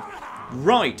 haven't you?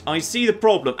 Right, I see the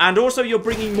problem. And also you're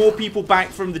bringing more people back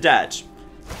from the dead.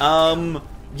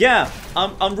 Yeah,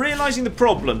 I'm realising the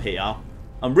problem here.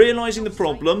 I'm realising the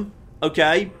problem.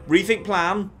 Okay, rethink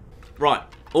plan. Right,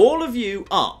 all of you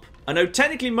up. I know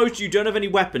technically most of you don't have any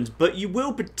weapons, but you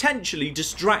will potentially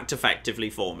distract effectively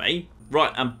for me.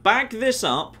 Right, and back this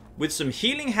up with some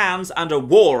healing hands and a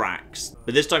war axe.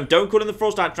 But this time, don't call in the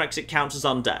Frost Atronach, it counts as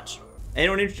undead.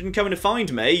 Anyone interested in coming to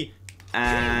find me?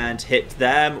 And hit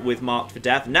them with Marked for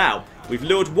Death. Now, we've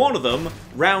lured one of them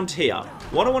round here.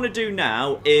 What I want to do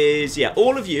now is, yeah,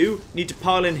 all of you need to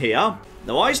pile in here.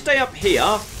 Now, I stay up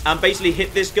here and basically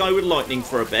hit this guy with lightning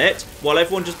for a bit, while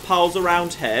everyone just piles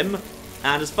around him.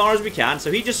 And as far as we can,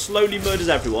 so he just slowly murders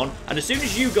everyone. And as soon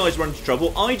as you guys run into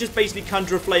trouble, I just basically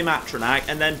conjure a Flame Atronach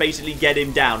and then basically get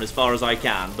him down as far as I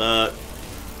can. But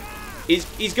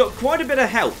he's got quite a bit of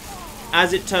health,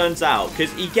 as it turns out,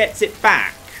 because he gets it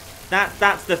back.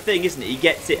 That's the thing, isn't it? He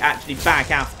gets it actually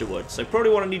back afterwards. So probably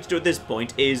what I need to do at this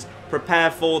point is prepare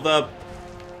for the...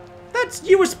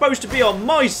 You were supposed to be on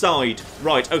my side.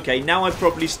 Right, okay, now I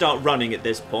probably start running at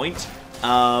this point.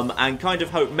 And kind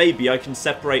of hope maybe I can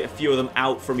separate a few of them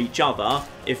out from each other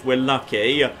if we're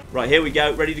lucky. Right, here we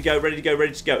go. Ready to go, ready to go,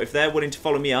 ready to go. If they're willing to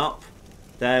follow me up,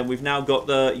 then we've now got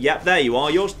the... Yep, there you are.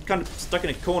 You're kind of stuck in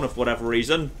a corner for whatever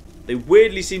reason. They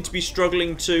weirdly seem to be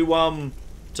struggling to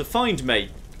find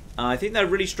me. I think they're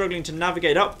really struggling to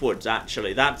navigate upwards,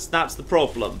 actually. That's the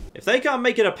problem. If they can't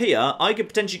make it up here, I could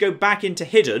potentially go back into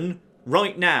Hidden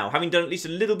right now, having done at least a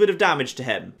little bit of damage to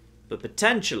him. But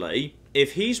potentially,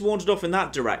 if he's wandered off in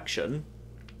that direction,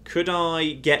 could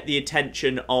I get the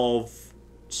attention of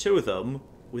two of them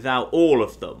without all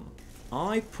of them?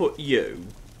 I put you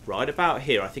right about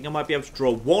here. I think I might be able to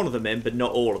draw one of them in, but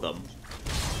not all of them.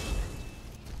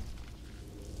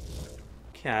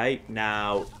 Okay,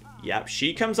 now... Yep,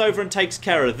 she comes over and takes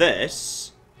care of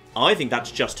this. I think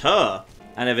that's just her.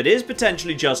 And if it is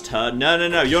potentially just her...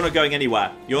 No, you're not going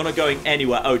anywhere. You're not going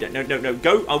anywhere. Oh, no.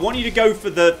 Go. I want you to go for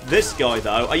this guy,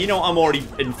 though. Oh, you know what? I'm already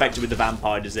infected with the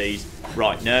vampire disease.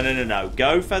 Right, no.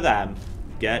 Go for them.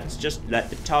 Just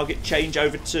let the target change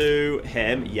over to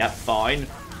him. Yep, fine.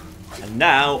 And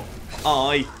now...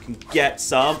 I can get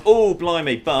some. Oh,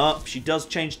 blimey. But she does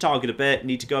change target a bit.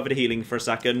 Need to go over to healing for a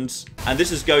second. And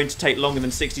this is going to take longer than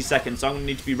 60 seconds. So I'm going to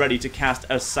need to be ready to cast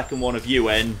a second one of you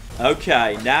in.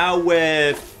 Okay, now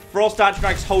with Frost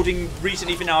Atronach's holding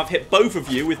recently for now, I've hit both of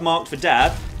you with Marked for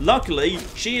Death. Luckily,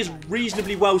 she is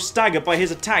reasonably well staggered by his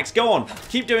attacks. Go on.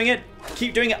 Keep doing it.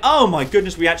 Keep doing it. Oh, my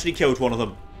goodness. We actually killed one of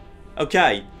them.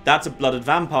 Okay, that's a blooded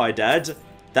vampire dead.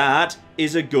 That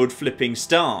is a good flipping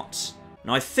start.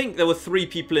 Now, I think there were 3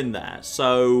 people in there,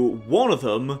 so one of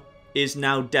them is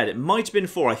now dead. It might have been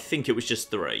 4, I think it was just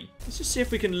 3. Let's just see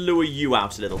if we can lure you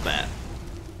out a little bit.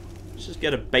 Let's just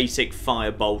get a basic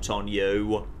firebolt on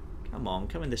you. Come on,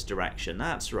 come in this direction.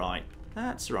 That's right.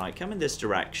 That's right, come in this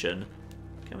direction.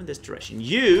 Come in this direction.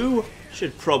 You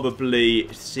should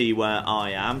probably see where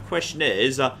I am. Question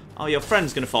is, are your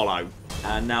friends going to follow?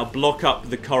 And now block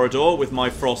up the corridor with my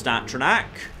Frost Atronach.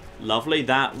 Lovely,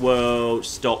 that will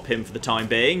stop him for the time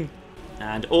being.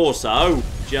 And also,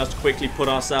 just quickly put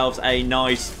ourselves a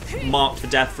nice Marked for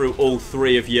Death through all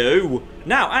 3 of you.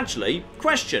 Now, actually,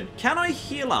 question, can I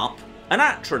heal up an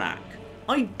Atronach?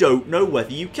 I don't know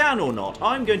whether you can or not.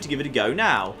 I'm going to give it a go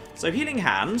now. So, healing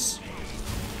hands.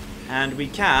 And we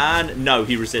can... No,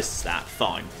 he resists that.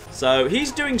 Fine. So,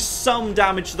 he's doing some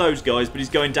damage to those guys, but he's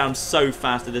going down so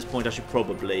fast at this point, I should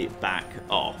probably back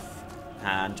off.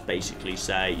 And basically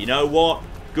say, you know what?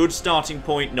 Good starting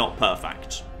point, not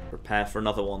perfect. Prepare for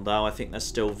another one, though. I think they're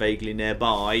still vaguely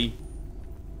nearby.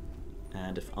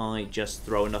 And if I just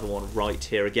throw another one right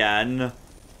here again.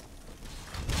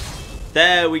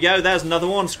 There we go. There's another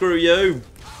one. Screw you.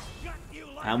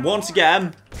 And once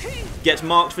again, gets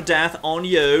Marked for Death on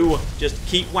you. Just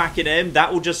keep whacking him.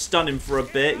 That will just stun him for a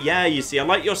bit. Yeah, you see, I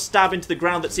like your stab into the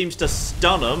ground that seems to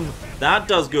stun him. That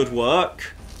does good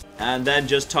work. And then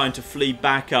just time to flee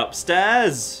back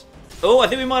upstairs. Oh, I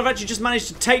think we might have actually just managed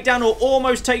to take down or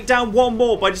almost take down one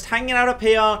more by just hanging out up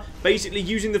here. Basically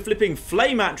using the flipping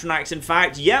Flame Atronachs, in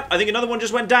fact. Yep, I think another one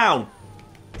just went down.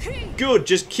 Good,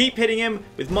 just keep hitting him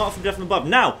with Mark for Death from above.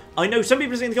 Now, I know some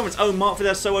people are saying in the comments, oh, Mark for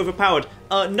Death's so overpowered.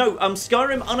 No,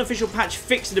 Skyrim unofficial patch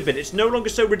fixed it a bit. It's no longer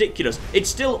so ridiculous. It's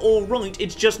still alright,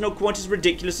 it's just not quite as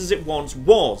ridiculous as it once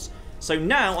was. So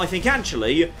now, I think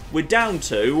actually, we're down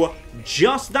to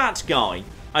just that guy.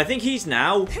 I think he's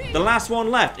now the last one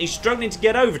left. He's struggling to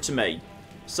get over to me.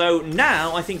 So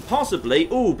now, I think possibly,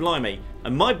 ooh, blimey, I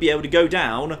might be able to go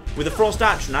down with a Frost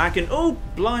Atronach and, oh,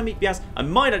 blimey, yes, I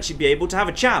might actually be able to have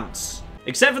a chance.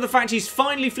 Except for the fact he's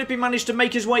finally flipping managed to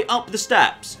make his way up the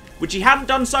steps, which he hadn't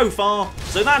done so far,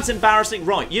 so that's embarrassing.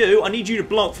 Right, you, I need you to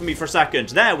block for me for a second.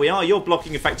 There we are, you're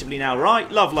blocking effectively now,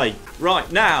 right? Lovely. Right,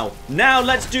 now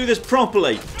let's do this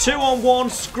properly. 2-on-1,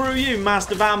 screw you,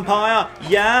 Master Vampire.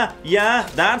 Yeah,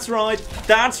 that's right,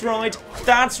 that's right,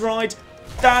 that's right.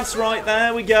 That's right,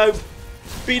 there we go.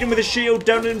 Beat him with a shield,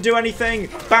 don't let him do anything.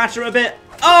 Batter a bit.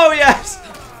 Oh, yes!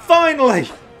 Finally!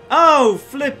 Oh,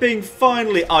 flipping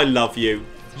finally. I love you.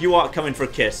 You are coming for a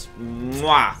kiss.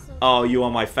 Mwah! Oh, you are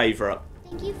my favourite.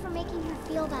 Thank you for making her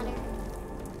feel better.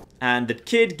 And the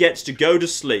kid gets to go to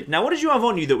sleep. Now, what did you have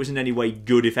on you that was in any way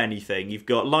good, if anything? You've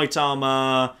got light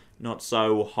armour, not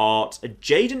so hot. A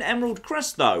jade and emerald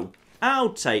crest, though.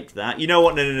 I'll take that. You know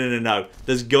what? No.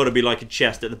 There's got to be like a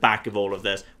chest at the back of all of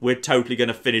this. We're totally going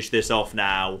to finish this off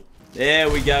now. There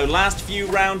we go. Last few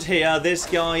round here. This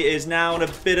guy is now in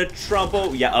a bit of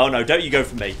trouble. Yeah, oh no, don't you go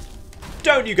for me.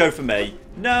 Don't you go for me.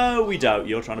 No, we don't.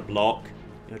 You're trying to block.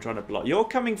 You're trying to block. You're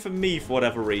coming for me for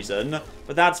whatever reason.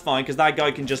 But that's fine, because that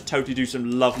guy can just totally do some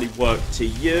lovely work to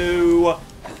you.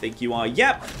 I think you are.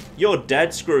 Yep, you're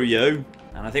dead. Screw you.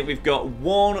 And I think we've got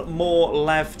one more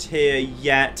left here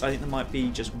yet. I think there might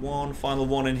be just one final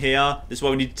one in here. This is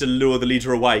why we need to lure the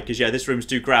leader away, because, yeah, this room's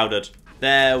too crowded.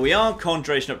 There we are.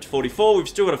 Concentration up to 44. We've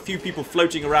still got a few people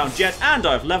floating around yet, and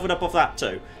I've leveled up off that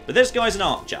too. But this guy's an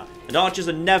archer, and archers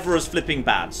are never as flipping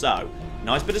bad. So,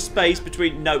 nice bit of space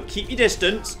between... No, keep your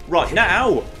distance. Right,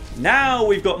 now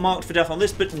we've got marked for death on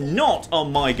this, but not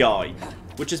on my guy,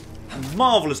 which is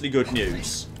marvellously good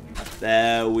news.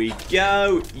 There we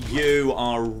go. You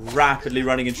are rapidly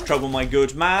running into trouble, my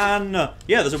good man.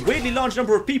 Yeah, there's a weirdly large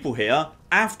number of people here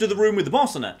after the room with the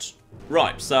boss in it.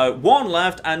 Right, so one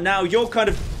left, and now you're kind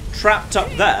of trapped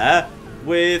up there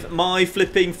with my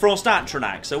flipping Frost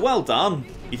Atronach. So well done.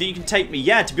 You think you can take me?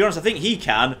 Yeah, to be honest, I think he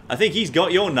can. I think he's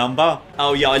got your number.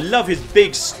 Oh, yeah, I love his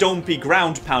big, stompy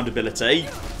ground pound ability.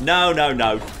 No.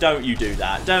 Don't you do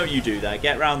that. Don't you do that.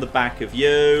 Get round the back of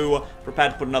you.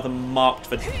 Prepare to put another marked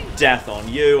for death on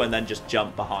you, and then just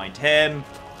jump behind him.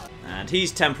 And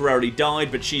he's temporarily died,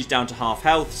 but she's down to half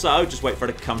health, so just wait for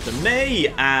her to come to me.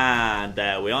 And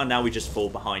there we are. Now we just fall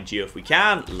behind you if we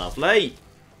can. Lovely.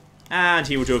 And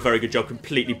he will do a very good job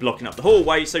completely blocking up the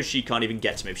hallway, so she can't even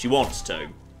get to me if she wants to.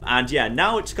 And yeah,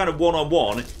 now it's kind of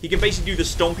one-on-one. He can basically do the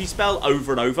Stompy spell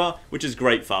over and over, which is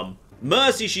great fun.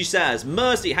 Mercy, she says.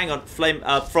 Mercy. Hang on.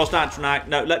 Frost Atronach.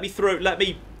 No, let me through. Let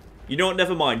me... You know what?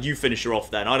 Never mind. You finish her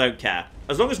off then. I don't care.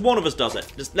 As long as one of us does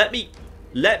it. Just let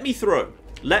me through.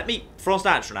 Let me... Frost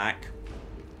Atronach.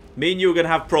 Me and you are going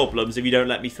to have problems if you don't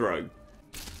let me through.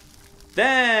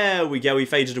 There we go. He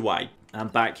faded away.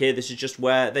 And back here, this is just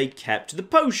where they kept the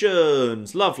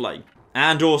potions. Lovely.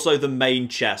 And also the main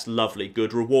chest. Lovely.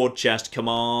 Good reward chest. Come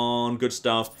on. Good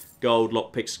stuff. Gold,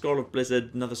 lockpick, scroll of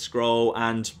blizzard, another scroll,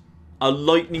 and a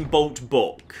lightning bolt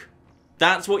book.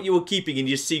 That's what you were keeping in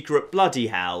your secret, bloody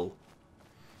hell.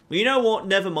 Well, you know what?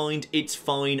 Never mind. It's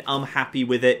fine. I'm happy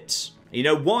with it. You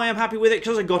know why I'm happy with it?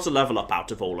 Because I got a level up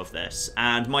out of all of this.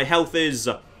 And my health is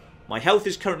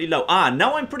currently low.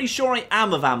 Now I'm pretty sure I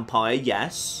am a vampire,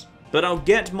 yes. But I'll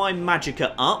get my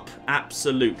magicka up,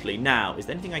 absolutely. Now, is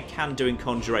there anything I can do in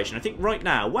conjuration? I think right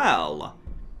now, well...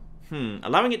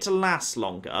 allowing it to last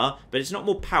longer, but it's not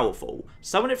more powerful.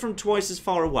 Summon it from twice as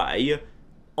far away,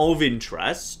 of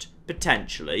interest,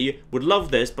 potentially. Would love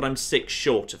this, but I'm 6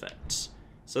 short of it.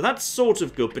 So that's sort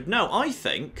of good, but no, I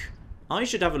think I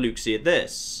should have a look-see at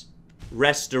this.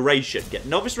 Restoration. Get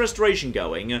Novice Restoration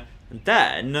going, and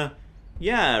then,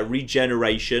 yeah,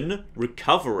 Regeneration,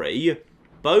 Recovery...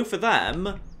 Both of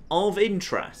them of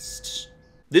interest.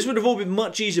 This would have all been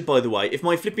much easier, by the way, if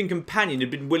my flipping companion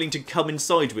had been willing to come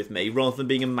inside with me rather than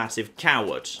being a massive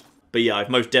coward. But yeah,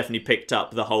 I've most definitely picked up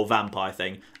the whole vampire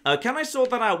thing. Can I sort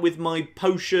that out with my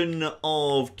potion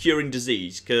of curing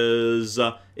disease? Because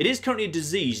it is currently a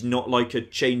disease, not like a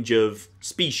change of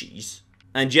species.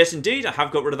 And yes, indeed, I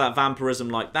have got rid of that vampirism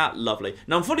like that. Lovely.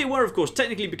 Now, I'm fully aware, of course,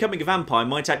 technically becoming a vampire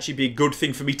might actually be a good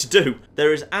thing for me to do.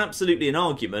 There is absolutely an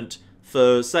argument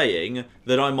for saying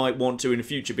that I might want to in the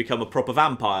future become a proper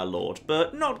vampire lord,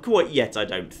 but not quite yet, I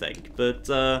don't think. But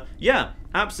yeah,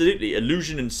 absolutely,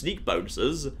 illusion and sneak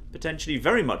bonuses, potentially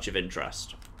very much of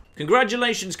interest.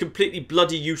 Congratulations, completely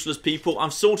bloody useless people,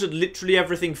 I've sorted literally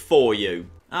everything for you.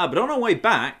 But on our way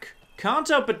back, can't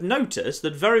help but notice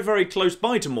that very, very close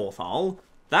by to Morthal,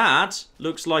 that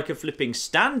looks like a flipping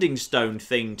standing stone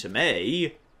thing to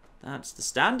me. That's the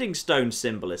standing stone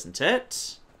symbol, isn't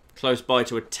it? Close by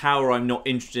to a tower I'm not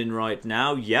interested in right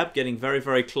now. Yep, getting very,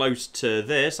 very close to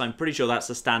this. I'm pretty sure that's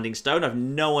a standing stone. I've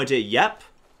no idea. Yep,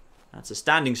 that's a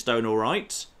standing stone, all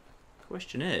right.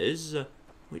 Question is,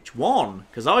 which one?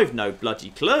 Because I've no bloody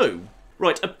clue.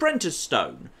 Right, apprentice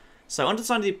stone. So, under the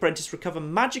sign of the apprentice, recover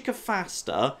magicka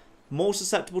faster, more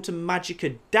susceptible to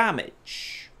magicka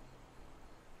damage.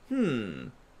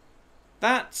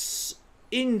 That's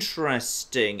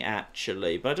interesting,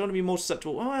 actually, but I don't want to be more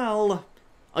susceptible. Well,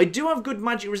 I do have good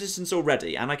magic resistance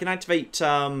already, and I can activate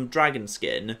dragon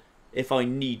skin if I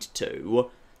need to.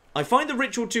 I find the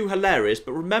ritual too hilarious,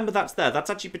 but remember that's there. That's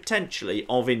actually potentially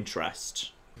of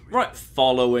interest. Right,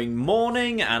 following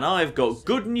morning, and I've got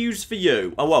good news for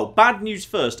you. Oh, well, bad news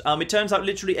first. It turns out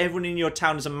literally everyone in your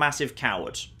town is a massive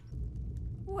coward.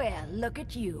 Well, look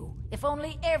at you. If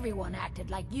only everyone acted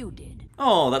like you did.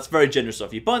 Oh, that's very generous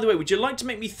of you. By the way, would you like to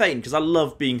make me Thane? Because I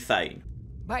love being Thane.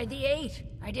 By the 8,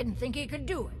 I didn't think he could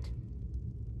do it.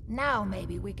 Now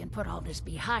maybe we can put all this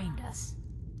behind us.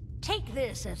 Take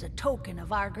this as a token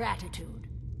of our gratitude.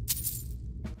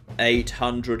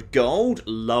 800 gold,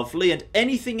 lovely, and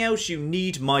anything else you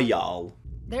need, my Jarl.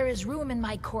 There is room in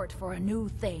my court for a new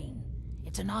Thane.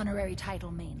 It's an honorary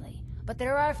title mainly, but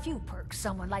there are a few perks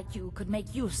someone like you could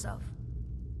make use of.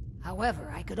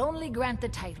 However, I could only grant the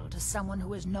title to someone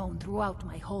who is known throughout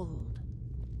my hold.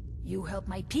 You help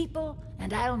my people,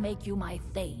 and I'll make you my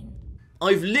Thane.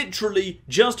 I've literally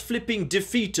just flipping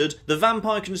defeated the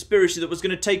vampire conspiracy that was going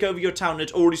to take over your town and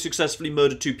had already successfully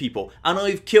murdered 2 people. And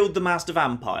I've killed the master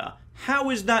vampire.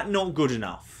 How is that not good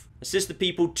enough? Assist the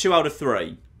people 2 out of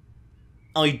 3.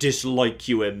 I dislike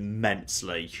you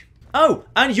immensely. Oh,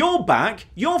 and you're back?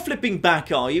 You're flipping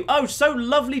back, are you? Oh, so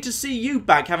lovely to see you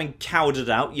back, having cowered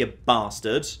out, you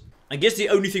bastard. I guess the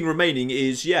only thing remaining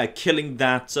is, yeah, killing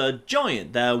that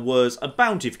giant. There was a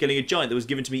bounty for killing a giant that was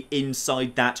given to me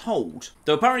inside that hold.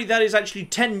 Though apparently that is actually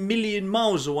 10 million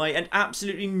miles away and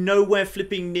absolutely nowhere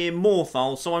flipping near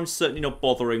Morthal, so I'm certainly not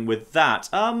bothering with that.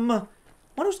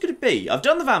 What else could it be? I've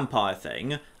done the vampire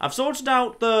thing. I've sorted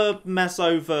out the mess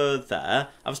over there.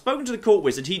 I've spoken to the court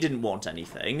wizard. He didn't want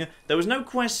anything. There was no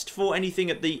quest for anything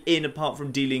at the inn apart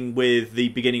from dealing with the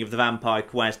beginning of the vampire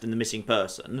quest and the missing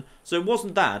person. So it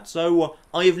wasn't that. So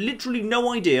I have literally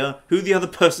no idea who the other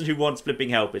person who wants flipping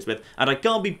help is with. And I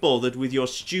can't be bothered with your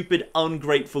stupid,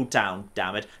 ungrateful town,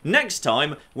 damn it. Next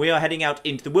time, we are heading out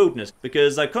into the wilderness.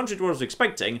 Because, contrary to what I was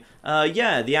expecting,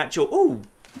 yeah, the actual... Ooh,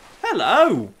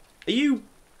 hello! Are you...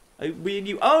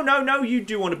 Oh, no, you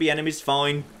do want to be enemies,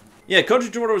 fine. Yeah,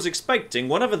 contrary to what I was expecting,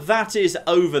 whatever that is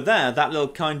over there, that little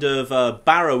kind of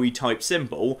barrow-y type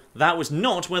symbol, that was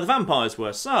not where the vampires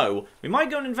were. So, we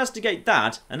might go and investigate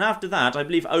that, and after that, I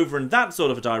believe over in that sort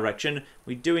of a direction,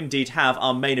 we do indeed have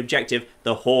our main objective,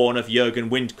 the Horn of Jurgen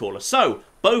Windcaller. So,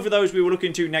 both of those we will look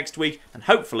into next week, and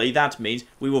hopefully that means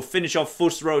we will finish off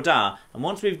Fus Rodar. And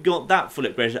once we've got that fully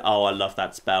upgraded, oh, I love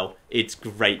that spell. It's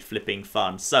great flipping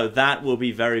fun. So that will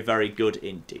be very, very good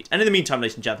indeed. And in the meantime,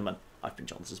 ladies and gentlemen, I've been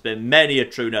John. This has been many a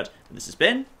true nerd, and this has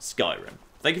been Skyrim.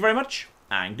 Thank you very much,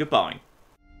 and goodbye.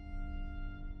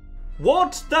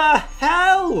 What the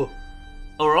hell?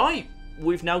 Alright,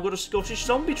 we've now got a Scottish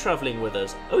zombie travelling with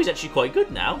us. Oh, he's actually quite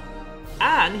good now.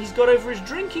 And he's got over his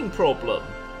drinking problem.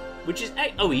 Which is...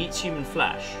 Oh, he eats human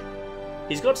flesh.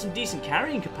 He's got some decent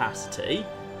carrying capacity.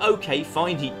 Okay,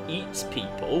 fine, he eats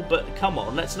people, but come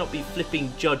on, let's not be flipping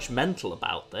judgmental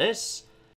about this.